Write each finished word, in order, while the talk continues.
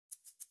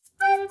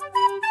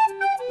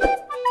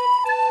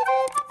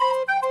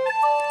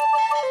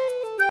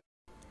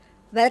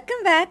Welcome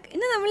back.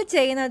 ഇന്ന് നമ്മൾ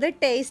ചെയ്യുന്നത്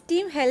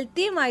ടേസ്റ്റിയും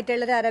ഹെൽത്തിയും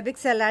ആയിട്ടുള്ളൊരു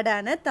അറബിക്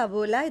സലാഡാണ്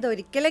തബൂല. ഇത്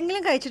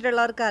ഒരിക്കലെങ്കിലും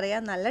കഴിച്ചിട്ടുള്ളവർക്ക്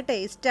അറിയാം, നല്ല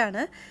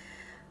ടേസ്റ്റാണ്.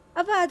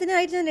 അപ്പോൾ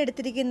അതിനായിട്ട് ഞാൻ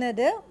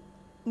എടുത്തിരിക്കുന്നത്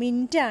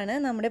മിൻറ്റാണ്,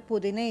 നമ്മുടെ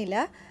പുതിനയില.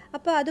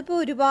 അപ്പോൾ അതിപ്പോൾ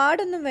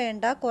ഒരുപാടൊന്നും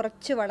വേണ്ട,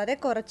 വളരെ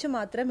കുറച്ച്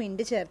മാത്രം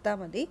മിൻറ്റ് ചേർത്താൽ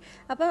മതി.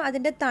 അപ്പം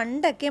അതിൻ്റെ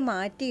തണ്ടൊക്കെ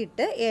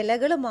മാറ്റിയിട്ട്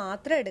ഇലകൾ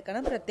മാത്രം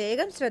എടുക്കണം,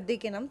 പ്രത്യേകം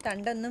ശ്രദ്ധിക്കണം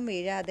തണ്ടൊന്നും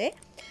വീഴാതെ.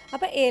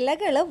 അപ്പോൾ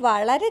ഇലകൾ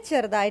വളരെ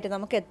ചെറുതായിട്ട്,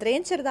 നമുക്ക്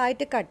എത്രയും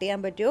ചെറുതായിട്ട് കട്ട്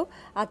ചെയ്യാൻ പറ്റുമോ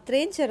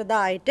അത്രയും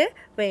ചെറുതായിട്ട്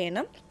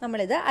വേണം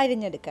നമ്മളിത്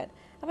അരിഞ്ഞെടുക്കാൻ.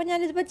 അപ്പോൾ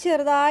ഞാനിതിപ്പോൾ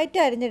ചെറുതായിട്ട്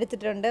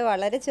അരിഞ്ഞെടുത്തിട്ടുണ്ട്,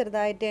 വളരെ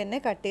ചെറുതായിട്ട് തന്നെ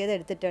കട്ട്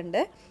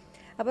ചെയ്തെടുത്തിട്ടുണ്ട്.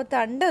 അപ്പോൾ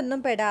തണ്ടൊന്നും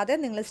പെടാതെ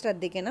നിങ്ങൾ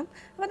ശ്രദ്ധിക്കണം.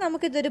 അപ്പോൾ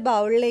നമുക്കിതൊരു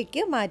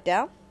ബൗളിലേക്ക്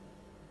മാറ്റാം.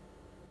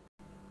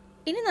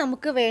 ഇനി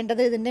നമുക്ക്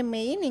വേണ്ടത് ഇതിൻ്റെ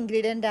മെയിൻ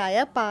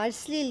ഇൻഗ്രീഡിയൻ്റായ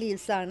പാഴ്സ്ലി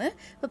ലീവ്സ് ആണ്.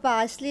 അപ്പോൾ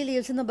പാഴ്സ്ലി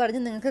ലീവ്സ് എന്ന്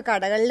പറഞ്ഞ് നിങ്ങൾക്ക്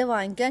കടകളിൽ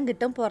വാങ്ങിക്കാൻ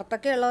കിട്ടും,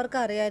 പുറത്തൊക്കെ ഉള്ളവർക്ക്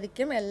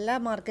അറിയായിരിക്കും, എല്ലാ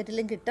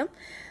മാർക്കറ്റിലും കിട്ടും.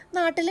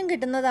 നാട്ടിലും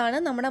കിട്ടുന്നതാണ്.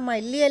 നമ്മുടെ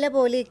മല്ലിയില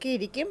പോലെയൊക്കെ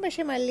ഇരിക്കും,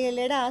 പക്ഷേ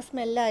മല്ലിയിലയുടെ ആ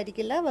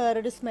സ്മെല്ലായിരിക്കില്ല,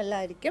 വേറൊരു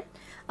സ്മെല്ലായിരിക്കും.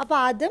 അപ്പോൾ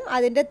അതും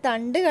അതിൻ്റെ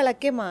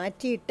തണ്ടുകളൊക്കെ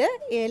മാറ്റിയിട്ട്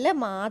ഇല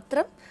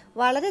മാത്രം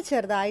വളരെ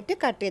ചെറുതായിട്ട്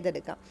കട്ട്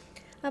ചെയ്തെടുക്കാം.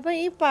 അപ്പോൾ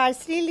ഈ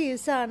പാഴ്സ്ലി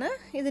ലീവ്സാണ്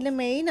ഇതിൽ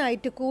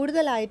മെയിനായിട്ട്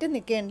കൂടുതലായിട്ട്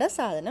നിൽക്കേണ്ട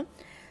സാധനം.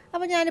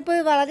 അപ്പോൾ ഞാനിപ്പോൾ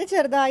വളരെ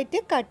ചെറുതായിട്ട്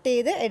കട്ട്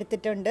ചെയ്ത്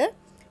എടുത്തിട്ടുണ്ട്.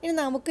 ഇനി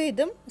നമുക്ക്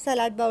ഇതും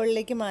സലാഡ്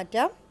ബൗളിലേക്ക്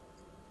മാറ്റാം.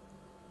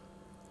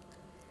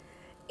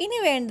 ഇനി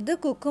വേണ്ടത്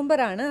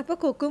കുക്കുംബറാണ്. അപ്പോൾ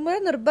കുക്കുംബർ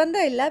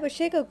നിർബന്ധമില്ല,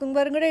 പക്ഷേ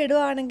കുക്കുംബറും കൂടെ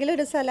ഇടുവാണെങ്കിൽ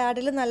ഒരു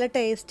സലാഡിൽ നല്ല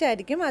ടേസ്റ്റ്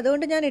ആയിരിക്കും,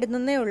 അതുകൊണ്ട് ഞാൻ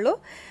ഇടുന്നേ ഉള്ളൂ.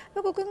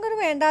 അപ്പോൾ കുക്കുംബർ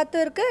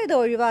വേണ്ടാത്തവർക്ക് ഇത്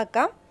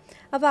ഒഴിവാക്കാം.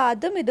 അപ്പോൾ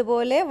അതും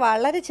ഇതുപോലെ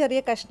വളരെ ചെറിയ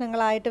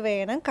കഷ്ണങ്ങളായിട്ട്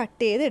വേണം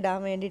കട്ട് ചെയ്ത് ഇടാൻ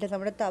വേണ്ടിയിട്ട്.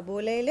 നമ്മുടെ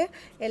തബൂലയിൽ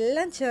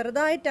എല്ലാം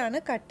ചെറുതായിട്ടാണ്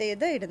കട്ട്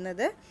ചെയ്ത്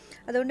ഇടുന്നത്,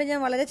 അതുകൊണ്ട് ഞാൻ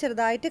വളരെ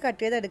ചെറുതായിട്ട്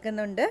കട്ട് ചെയ്ത്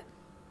എടുക്കുന്നുണ്ട്.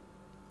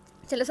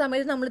 ചില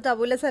സമയത്ത് നമ്മൾ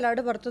തബൂല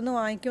സലാഡ് പുറത്തുനിന്ന്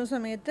വാങ്ങിക്കുന്ന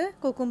സമയത്ത്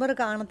കുക്കുംബർ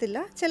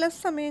കാണത്തില്ല, ചില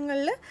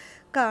സമയങ്ങളിൽ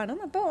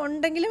കാണും. അപ്പോൾ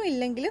ഉണ്ടെങ്കിലും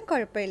ഇല്ലെങ്കിലും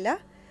കുഴപ്പമില്ല.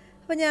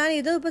 അപ്പോൾ ഞാൻ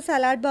ഇത് ഇപ്പോൾ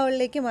സലാഡ്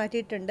ബൗളിലേക്ക്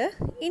മാറ്റിയിട്ടുണ്ട്.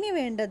 ഇനി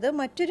വേണ്ടത്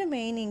മറ്റൊരു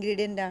മെയിൻ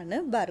ഇൻഗ്രീഡിയൻ്റ് ആണ്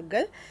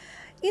ബർഗർ.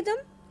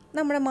 ഇതും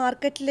നമ്മുടെ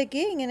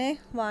മാർക്കറ്റിലേക്ക് ഇങ്ങനെ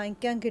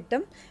വാങ്ങിക്കാൻ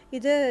കിട്ടും.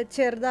 ഇത്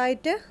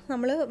ചെറുതായിട്ട്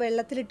നമ്മൾ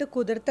വെള്ളത്തിലിട്ട്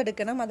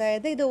കുതിർത്തെടുക്കണം.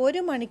 അതായത് ഇത്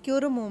 1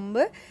 മണിക്കൂർ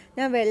മുമ്പ്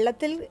ഞാൻ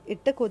വെള്ളത്തിൽ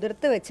ഇട്ട്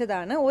കുതിർത്ത്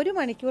വെച്ചതാണ്. 1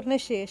 മണിക്കൂറിന്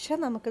ശേഷം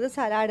നമുക്കിത്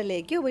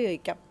സലാഡിലേക്ക്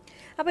ഉപയോഗിക്കാം.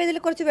 അപ്പോൾ ഇതിൽ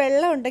കുറച്ച്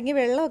വെള്ളം ഉണ്ടെങ്കിൽ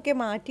വെള്ളമൊക്കെ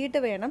മാറ്റിയിട്ട്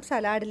വേണം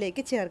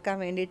സലാഡിലേക്ക് ചേർക്കാൻ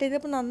വേണ്ടിയിട്ട്.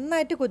 ഇതിപ്പോൾ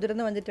നന്നായിട്ട്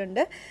കുതിർന്ന്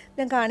വന്നിട്ടുണ്ട്,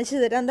 ഞാൻ കാണിച്ചു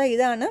തരാം. എന്താ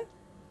ഇതാണ്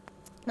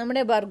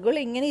നമ്മുടെ ബർഗർ.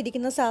 ഇങ്ങനെ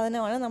ഇരിക്കുന്ന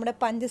സാധനമാണ്, നമ്മുടെ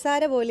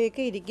പഞ്ചസാര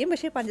പോലെയൊക്കെ ഇരിക്കും,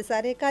 പക്ഷേ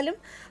പഞ്ചസാരയേക്കാളും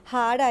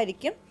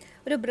ഹാർഡായിരിക്കും.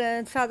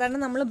 സാധാരണ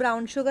നമ്മൾ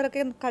ബ്രൗൺ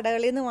ഷുഗറൊക്കെ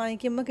കടകളിൽ നിന്ന്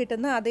വാങ്ങിക്കുമ്പോൾ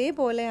കിട്ടുന്ന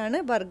അതേപോലെയാണ്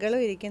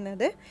ബർഗറും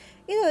ഇരിക്കുന്നത്.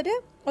 ഇതൊരു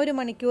 1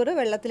 മണിക്കൂർ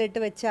വെള്ളത്തിലിട്ട്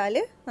വെച്ചാൽ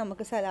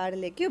നമുക്ക്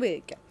സലാഡിലേക്ക്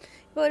ഉപയോഗിക്കാം.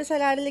 ഇപ്പോൾ ഒരു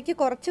സലാഡിലേക്ക്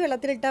കുറച്ച്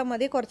വെള്ളത്തിലിട്ടാൽ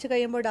മതി, കുറച്ച്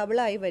കഴിയുമ്പോൾ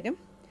ഡബിളായി വരും.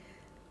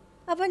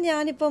 അപ്പം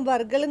ഞാനിപ്പം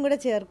ബർഗറും കൂടെ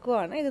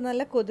ചേർക്കുവാണ്. ഇത്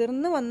നല്ല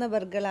കുതിർന്ന് വന്ന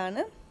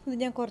ബർഗറാണ്. ഇത്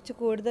ഞാൻ കുറച്ച്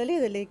കൂടുതൽ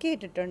ഇതിലേക്ക്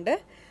ഇട്ടിട്ടുണ്ട്.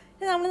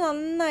 ഇത് നമ്മൾ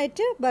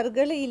നന്നായിട്ട്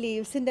ബർഗർ ഈ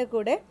ലീവ്സിൻ്റെ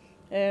കൂടെ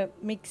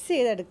മിക്സ്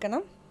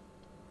ചെയ്തെടുക്കണം.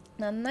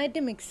 നന്നായിട്ട്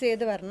മിക്സ്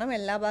ചെയ്ത് വരണം,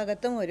 എല്ലാ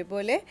ഭാഗത്തും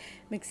ഒരുപോലെ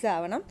മിക്സ്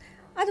ആവണം.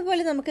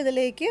 അതുപോലെ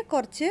നമുക്കിതിലേക്ക്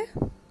കുറച്ച്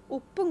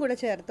ഉപ്പും കൂടെ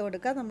ചേർത്ത്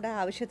കൊടുക്കാം, നമ്മുടെ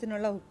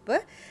ആവശ്യത്തിനുള്ള ഉപ്പ്.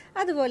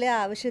 അതുപോലെ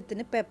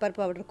ആവശ്യത്തിന് പെപ്പർ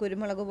പൗഡർ,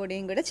 കുരുമുളക്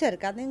പൊടിയും കൂടെ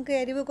ചേർക്കാം. നിങ്ങൾക്ക്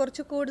എരിവ്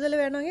കുറച്ച് കൂടുതൽ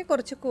വേണമെങ്കിൽ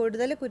കുറച്ച്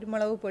കൂടുതൽ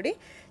കുരുമുളക് പൊടി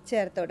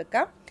ചേർത്ത്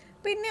കൊടുക്കാം.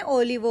 പിന്നെ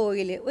ഒലിവ്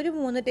ഓയിൽ, ഒരു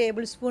 3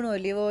 ടേബിൾ സ്പൂൺ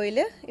ഒലിവ് ഓയിൽ.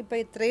 ഇപ്പോൾ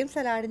ഇത്രയും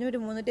സലാഡിന് ഒരു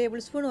 3 ടേബിൾ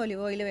സ്പൂൺ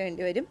ഒലിവ് ഓയിൽ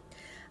വേണ്ടി വരും.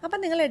 അപ്പം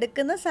നിങ്ങൾ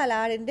എടുക്കുന്ന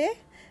സലാഡിൻ്റെ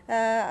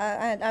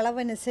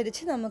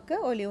അളവനുസരിച്ച് നമുക്ക്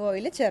ഒലിവ്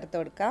ഓയിൽ ചേർത്ത്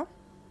കൊടുക്കാം.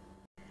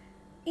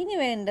 ഇനി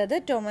വേണ്ടത്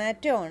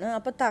ടൊമാറ്റോ ആണ്.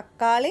 അപ്പോൾ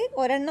തക്കാളി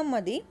 1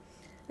 മതി.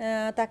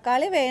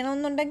 തക്കാളി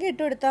വേണമെന്നുണ്ടെങ്കിൽ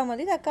ഇട്ട് കൊടുത്താൽ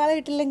മതി, തക്കാളി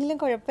ഇട്ടില്ലെങ്കിലും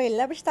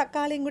കുഴപ്പമില്ല. പക്ഷെ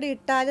തക്കാളിയും കൂടി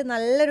ഇട്ടാൽ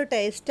നല്ലൊരു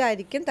ടേസ്റ്റ്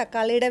ആയിരിക്കും.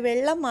 തക്കാളിയുടെ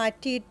വെള്ളം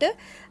മാറ്റിയിട്ട്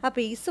ആ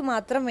പീസ്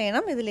മാത്രം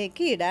വേണം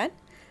ഇതിലേക്ക് ഇടാൻ.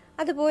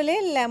 അതുപോലെ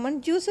ലെമൺ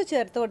ജ്യൂസ്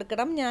ചേർത്ത്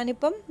കൊടുക്കണം.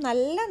 ഞാനിപ്പം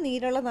നല്ല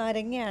നീരുള്ള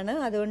നാരങ്ങയാണ്,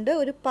 അതുകൊണ്ട്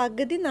ഒരു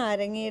പകുതി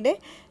നാരങ്ങയുടെ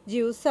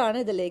ജ്യൂസാണ്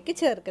ഇതിലേക്ക്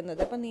ചേർക്കുന്നത്.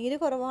 അപ്പോൾ നീര്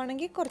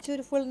കുറവാണെങ്കിൽ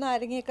കുറച്ചൊരു ഫുൾ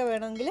നാരങ്ങയൊക്കെ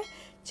വേണമെങ്കിൽ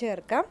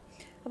ചേർക്കാം.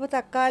 അപ്പോൾ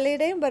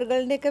തക്കാളിയുടെയും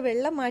ബർഗറിൻ്റെയൊക്കെ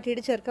വെള്ളം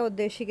മാറ്റിയിട്ട് ചേർക്കാൻ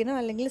ഉദ്ദേശിക്കണം,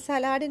 അല്ലെങ്കിൽ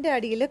സലാഡിൻ്റെ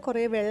അടിയിൽ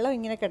കുറേ വെള്ളം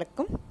ഇങ്ങനെ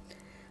കിടക്കും.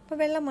 അപ്പോൾ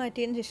വെള്ളം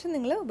മാറ്റിയതിന് ശേഷം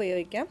നിങ്ങൾ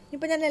ഉപയോഗിക്കാം.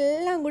 ഇപ്പോൾ ഞാൻ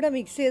എല്ലാം കൂടെ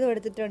മിക്സ് ചെയ്ത്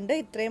എടുത്തിട്ടുണ്ട്,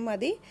 ഇത്രയും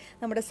മതി.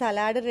 നമ്മുടെ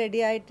സലാഡ്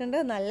റെഡി ആയിട്ടുണ്ട്,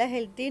 നല്ല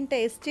ഹെൽത്തിയും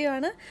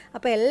ടേസ്റ്റിയുമാണ്.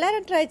 അപ്പോൾ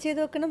എല്ലാവരും ട്രൈ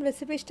ചെയ്ത് നോക്കണം.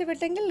 റെസിപ്പി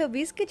ഇഷ്ടപ്പെട്ടെങ്കിൽ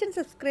ലുബീസ് കിച്ചൻ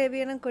സബ്സ്ക്രൈബ്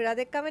ചെയ്യണം,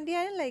 കൂടാതെ കമൻറ്റ്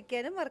ചെയ്യാനും ലൈക്ക്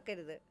ചെയ്യാനും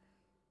മറക്കരുത്.